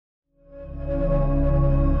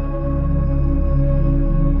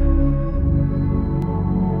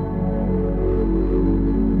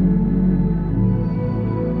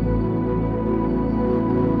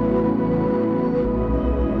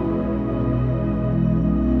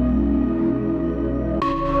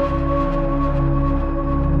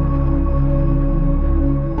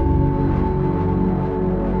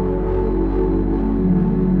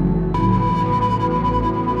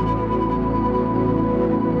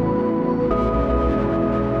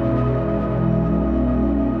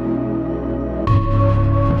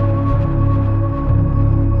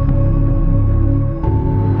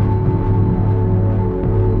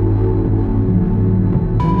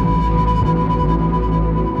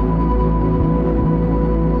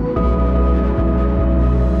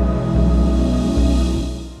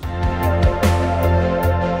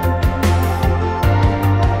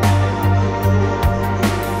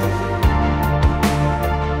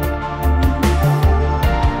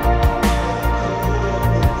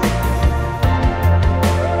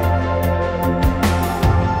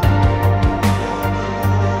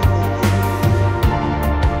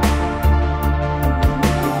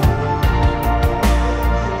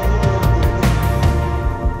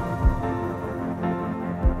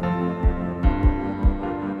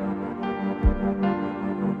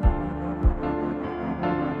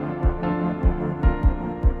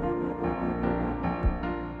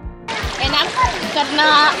menyenangkan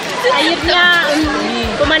karena airnya,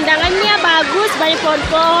 pemandangannya bagus, banyak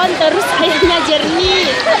pohon-pohon, terus airnya jernih.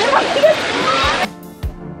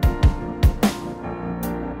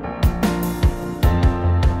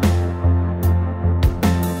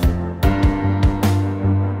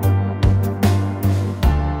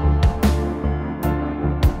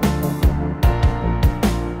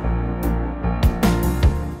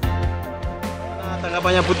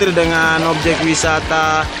 Tanggapannya Putri dengan objek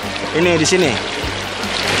wisata ini di sini?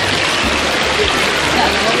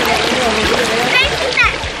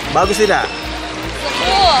 Bagus tidak?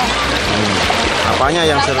 Apanya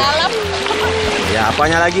yang seru? Ya,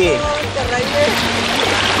 apanya lagi?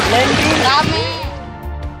 Rame.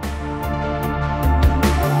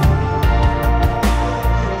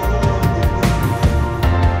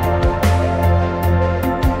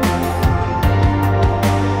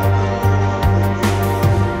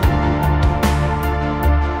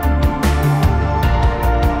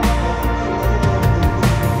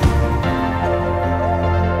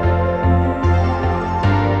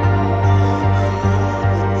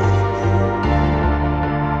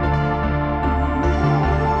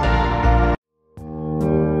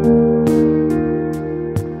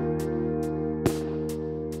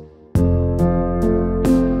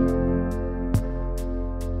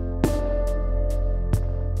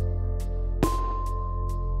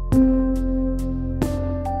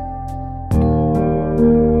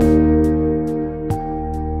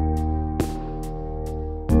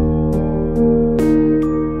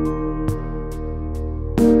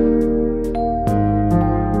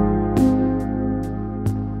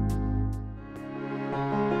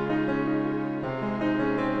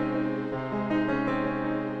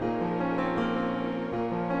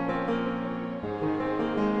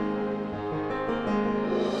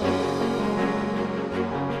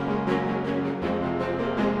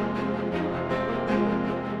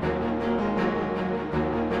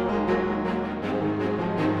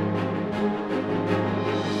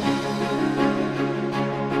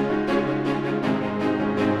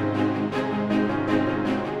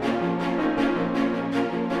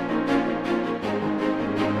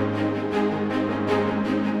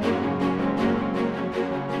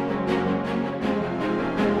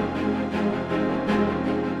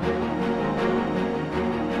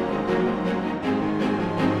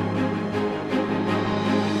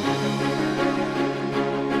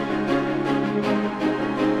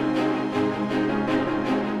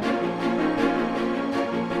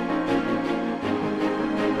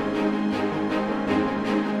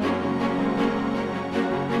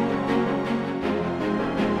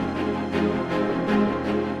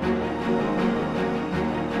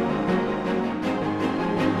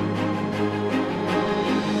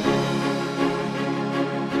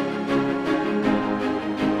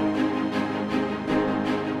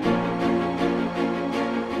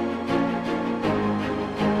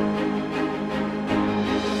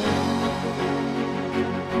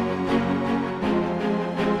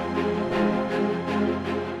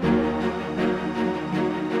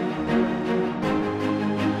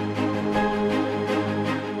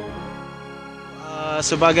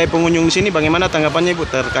 Sebagai pengunjung di sini, bagaimana tanggapannya Ibu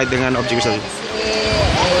terkait dengan objek wisata? Di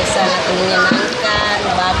sini sangat menyenangkan,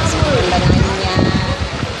 bagus pemandangannya,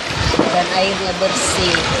 dan airnya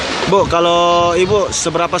bersih. Bu, kalau Ibu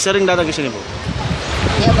seberapa sering datang ke sini, Bu?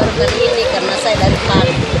 Ya baru kali ini karena saya dari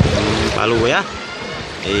Palu. Palu ya?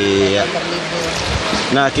 Iya. Berlibur.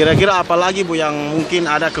 Nah, kira-kira apa lagi Bu yang mungkin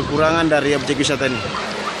ada kekurangan dari objek wisata ini?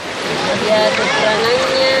 Ya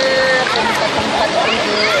kekurangannya tempat-tempat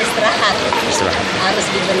untuk istirahat harus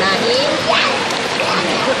dibenahi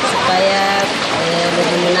supaya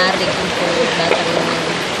lebih menarik untuk datang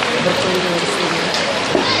berkunjung di sini.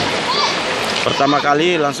 Pertama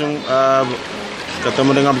kali langsung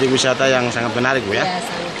ketemu dengan objek wisata yang sangat menarik Bu ya? Ya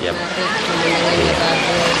sangat menarik, pemandangannya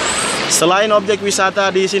bagus. Selain objek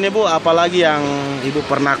wisata di sini Bu, apalagi yang Ibu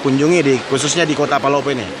pernah kunjungi khususnya di Kota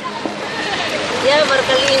Palopo ini? Ya baru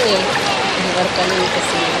kali ini ke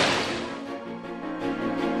sini.